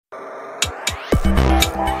Hey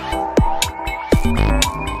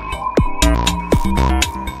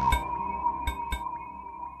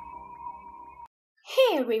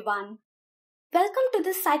everyone, welcome to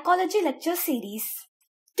this psychology lecture series.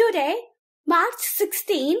 Today, March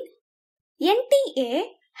 16, NTA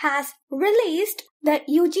has released the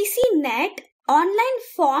UGC NET online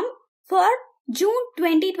form for June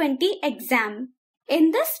 2020 exam. In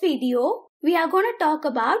this video, we are going to talk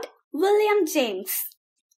about William James.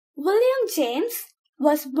 William James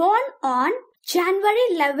was born on January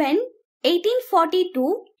 11,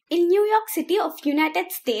 1842 in New York City of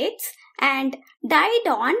United States and died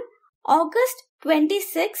on August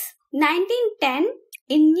 26, 1910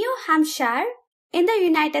 in New Hampshire in the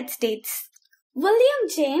United States. William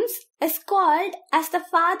James is called as the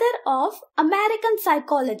father of American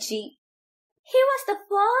psychology. He was the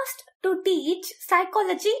first to teach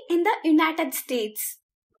psychology in the United States.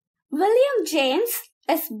 William James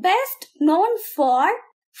is best known for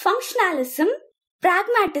functionalism,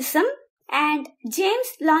 pragmatism, and James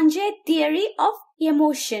Lange theory of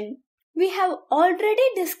emotion. We have already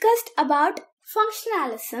discussed about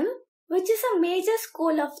functionalism, which is a major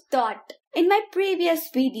school of thought, in my previous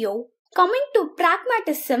video. Coming to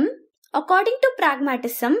pragmatism, according to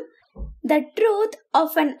pragmatism, the truth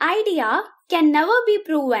of an idea can never be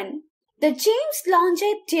proven. The James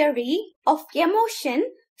Lange theory of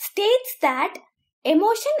emotion states that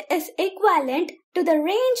emotion is equivalent to the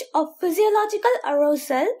range of physiological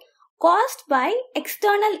arousal caused by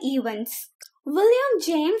external events. William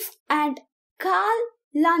James and Carl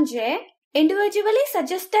Lange individually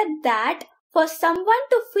suggested that for someone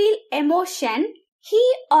to feel emotion,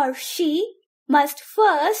 he or she must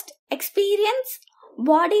first experience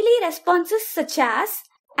bodily responses such as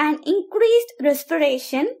an increased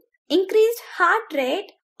respiration, increased heart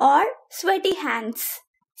rate, or sweaty hands.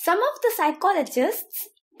 Some of the psychologists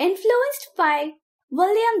influenced by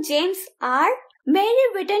William James are Mary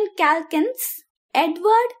Whiton Calkins,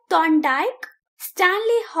 Edward Thorndike,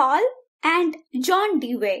 Stanley Hall, and John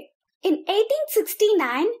Dewey. In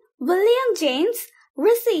 1869, William James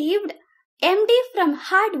received MD from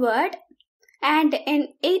Harvard, and in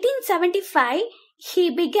 1875, he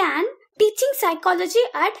began teaching psychology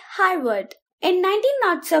at Harvard. In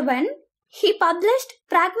 1907, he published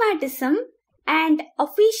Pragmatism and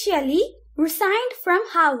officially resigned from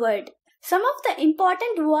Harvard. Some of the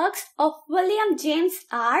important works of William James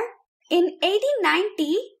are: in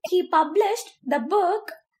 1890, he published the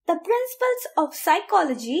book The Principles of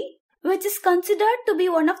Psychology, which is considered to be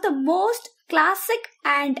one of the most classic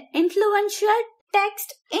and influential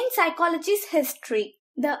texts in psychology's history.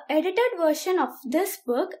 The edited version of this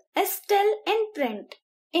book is still in print.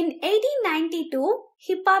 In 1892,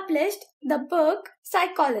 he published the book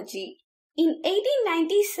Psychology. In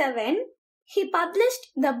 1897, he published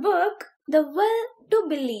the book The Will to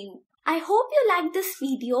Believe. I hope you liked this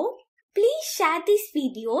video. Please share these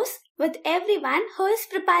videos with everyone who is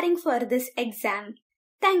preparing for this exam.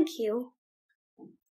 Thank you.